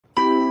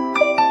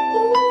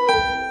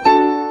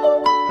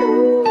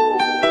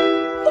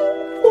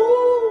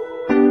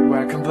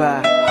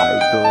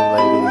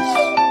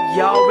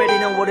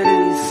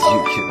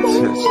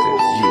just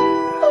you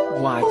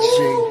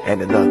watching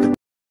and another。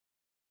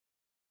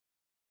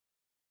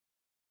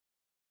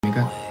没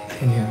干，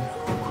天天。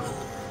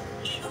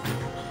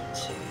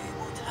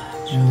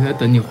我在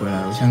等你回来，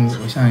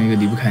我像一个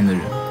离不开你的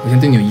人，我像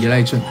对你有依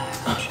赖症，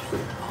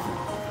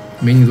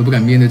没你都不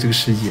敢面对这个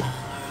世界。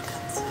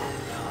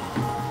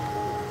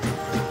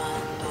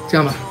这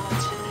样吧，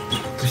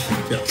不行，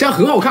这样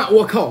很好看，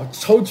我靠，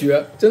超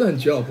绝，真的很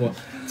绝，老婆，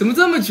怎么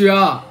这么绝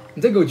啊？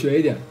你再给我绝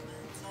一点，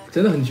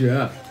真的很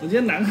绝。我觉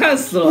得难看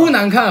死了。不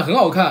难看，很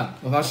好看，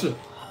我发誓，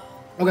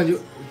我感觉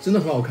真的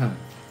很好看。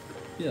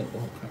一点不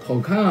好看。好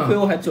看啊！亏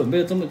我还准备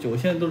了这么久，我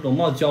现在都容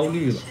貌焦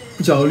虑了。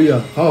不焦虑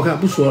啊，好好看，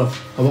不说了，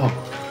好不好？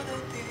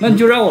那你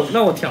就让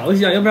我调一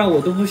下，要不然我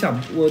都不想，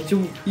我就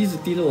一直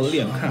盯着我的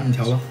脸看。你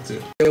调吧。对，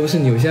要不是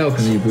你，我现在我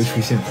可能也不会出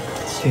现，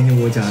天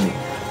天窝家里，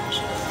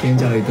天天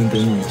家里等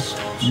你。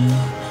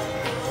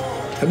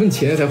还不是你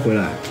前天才回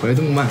来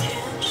这么慢，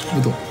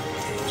不懂。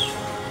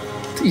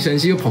一生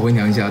气又跑回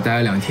娘家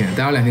待了2天，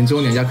待了2天之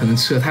后，娘家可能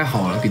吃的太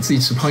好了，给自己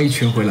吃胖一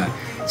圈回来，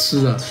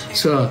吃了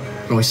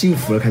老幸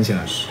福了，看起来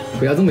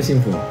回家这么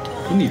幸福。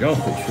是你让我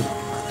回去的。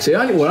谁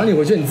让你？我让你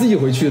回去，你自己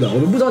回去的，我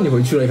都不知道你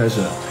回去了。一开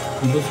始，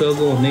你不说要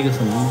跟我那个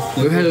什么？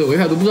我一开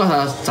始都不知道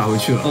他咋回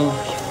去了。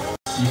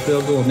你说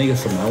要跟我那个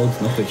什么，我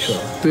只能回去了。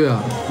对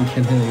啊，你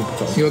天天的又不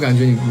找我。因为我感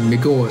觉你没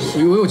跟我，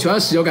因为我前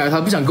段时间我感觉他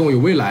不想跟我有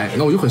未来，然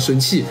后我就很生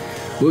气，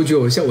我就觉得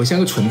我像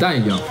个蠢蛋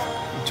一样，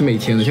就每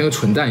天的像个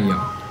蠢蛋一样，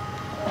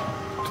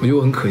我觉得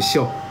我很可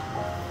笑。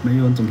没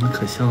有，怎么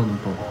可笑呢，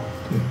宝宝？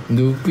你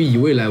都不以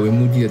未来为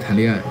目的的谈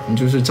恋爱，你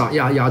就是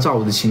压榨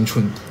我的青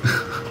春。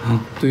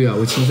对啊，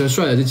我青春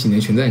帅的这几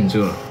年全在你这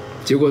了，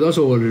结果到时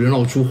候我人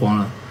老珠黄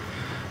了，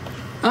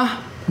啊，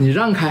你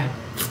让开，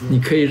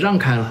你可以让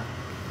开了，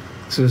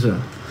是不是？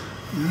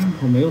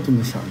我没有这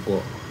么想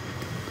过。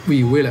不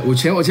以未来，我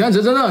前段时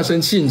间真的很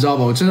生气，你知道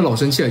吧？我真的老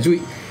生气了，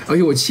而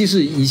且我气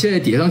是一切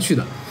叠上去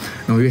的，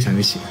然后越想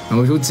越气，然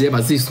后我就直接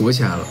把自己锁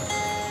起来了，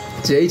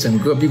直接一整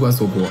个闭关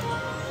锁国。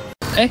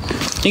哎，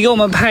你给我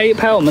们拍一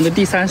拍我们的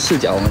第3视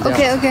角，我们这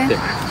样 OK。对，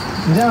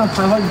你这样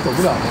拍的话，你走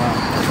不了了，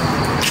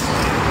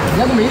人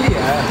家都没脸，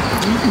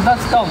你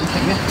到我们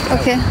前面。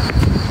OK。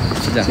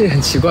是这样。这也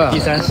很奇怪啊。第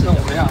3视角，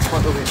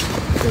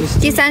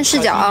第3视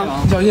角啊。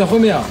你小心点后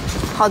面啊。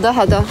好的。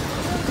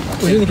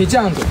我觉得你可以这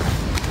样走。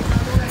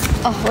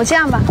哦，我这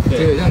样吧。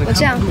对，这样的。我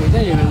这样。这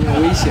样也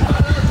很危险。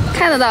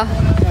看得到。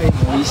这样也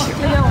很危险。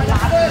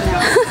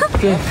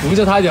对，扶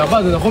着他一点，不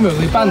然后面有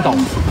东西绊倒。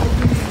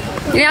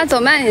你俩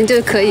走慢一点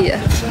就可以。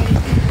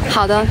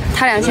好的，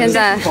他俩现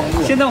在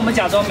我们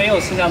假装没有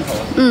摄像头。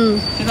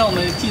现在我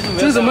们技术没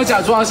有。这怎么假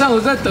装？摄像头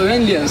在抖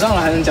音脸上了，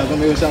还能假装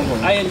没有摄像头？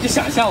哎呀，你就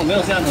想象我没有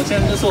摄像头，现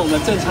在就是我们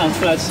正常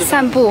出来吃饭。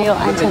散步，没有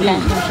安全感，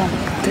是不是？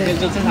对，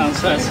就正常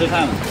出来吃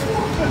饭了。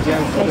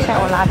没事，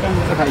我拉着你。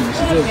这还仪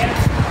式这个。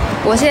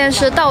我现在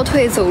是倒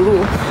退走路。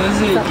这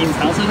是隐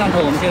藏摄像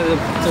头，我们现在是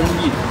综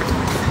艺。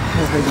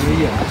拍综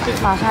艺了，对，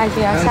马上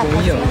就要下综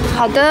艺了。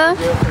好的。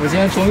我今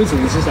天综艺主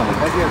题是啥？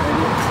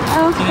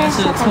今天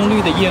是葱绿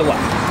的夜晚。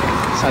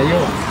啥夜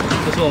晚？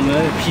就是我们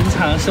平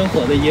常生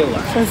活的夜晚。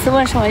粉丝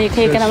问什么，也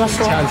可以跟他们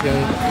说。前2天，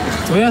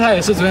昨天他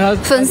也是，昨天他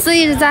粉丝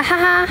一直在哈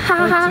哈哈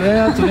哈哈。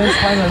昨天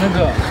穿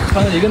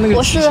着一个那个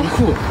骑行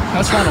裤，然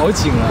后穿老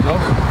紧了，然后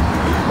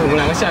我们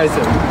2个下一层。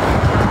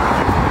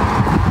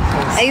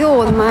哎呦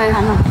我的妈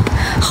呀，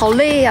好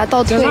累呀，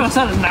倒退。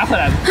算了，拿回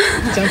来吧。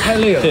这样太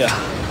累了。对啊。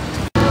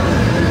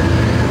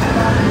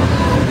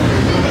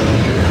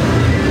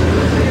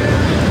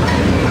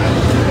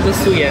这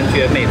素颜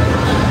绝美的，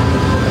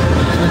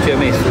绝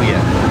美素颜，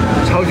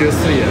超绝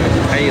素颜。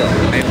还有，2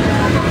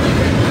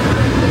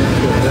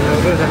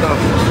三道。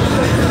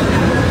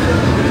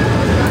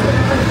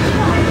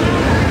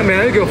他每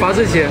天就给我发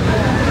这些。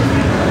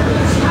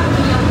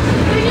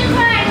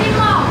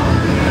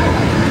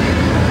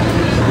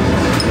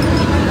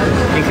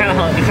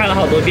你看了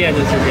好多遍这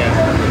之前。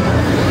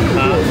啊，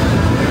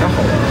还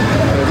好，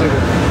还有这个，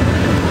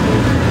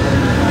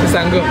这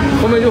3个，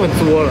后面就很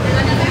多了。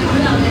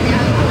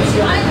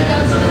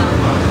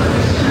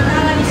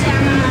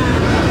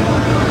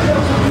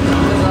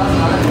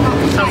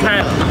上菜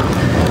了。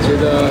觉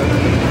得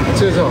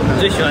这个最好看。你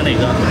最喜欢哪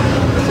个？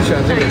最喜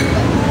欢这个。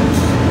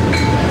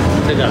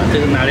这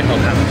个哪里好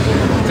看？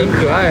很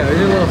可爱，而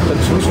且那种很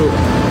楚楚、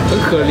很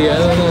可怜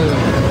的那种，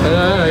很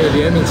让人有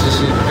怜悯之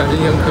心，感觉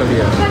你很可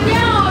怜。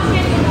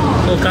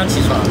我刚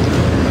起床，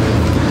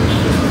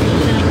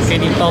给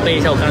你报备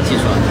一下，我刚起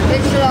床。别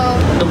吃了。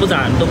都不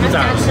长。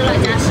吃了。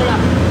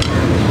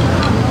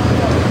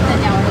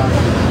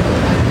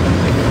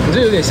你这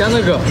有点像那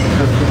个，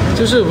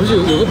就是不是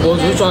有个博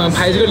主专门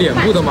拍这个脸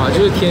部的嘛，就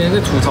是天天在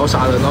吐槽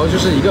啥的，然后就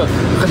是一个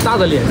很大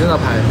的脸在那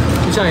拍，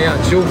就像一样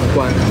只有5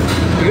官，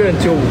一个人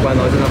只有5官，然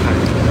后在那拍。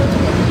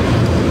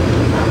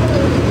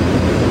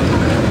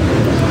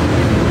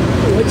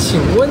我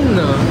请问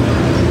呢？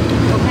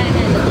我看一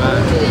看，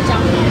这个照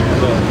片。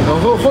对，然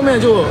后后面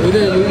就有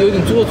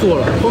点做作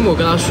了。后面我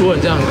跟他说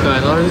你这样很可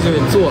爱，然后他就有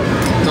点做了，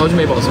然后就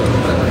没保存。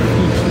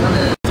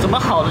怎么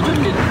好的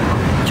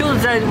就是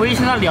在微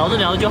信上聊着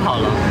就好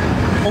了。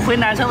我回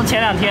南昌的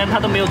前2天他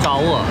都没有找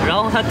我，然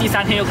后他第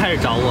3天又开始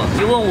找我，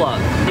就问我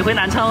你回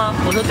南昌了？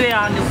我说对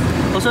啊，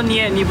我说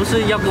你不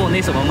是要跟我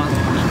那什么吗？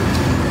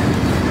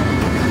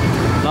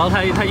然后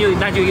他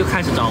就又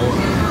开始找我，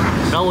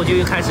然后我就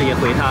又开始也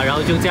回他，然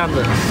后就这样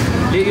子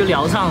又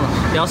聊上了，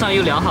聊上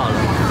又聊好了。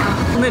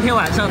那天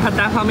晚上他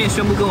单方面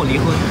宣布跟我离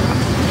婚。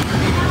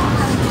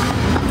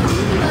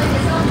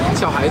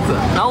小孩子，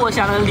然后我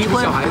想着离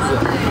婚，小孩子，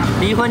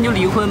离婚就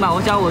离婚嘛，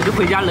我想我就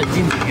回家冷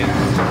静几天。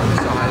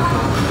小孩子。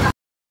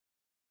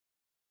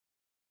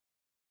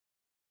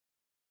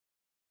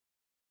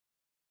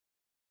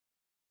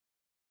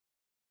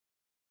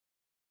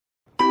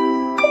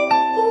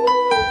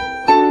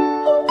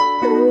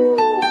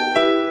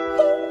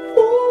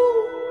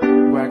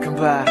Welcome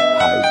back.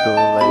 How you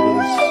doing,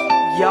 ladies?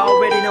 Y'all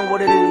already know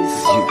what it is.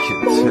 You can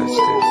touch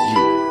this,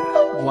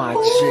 yeah.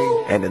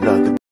 YG and another.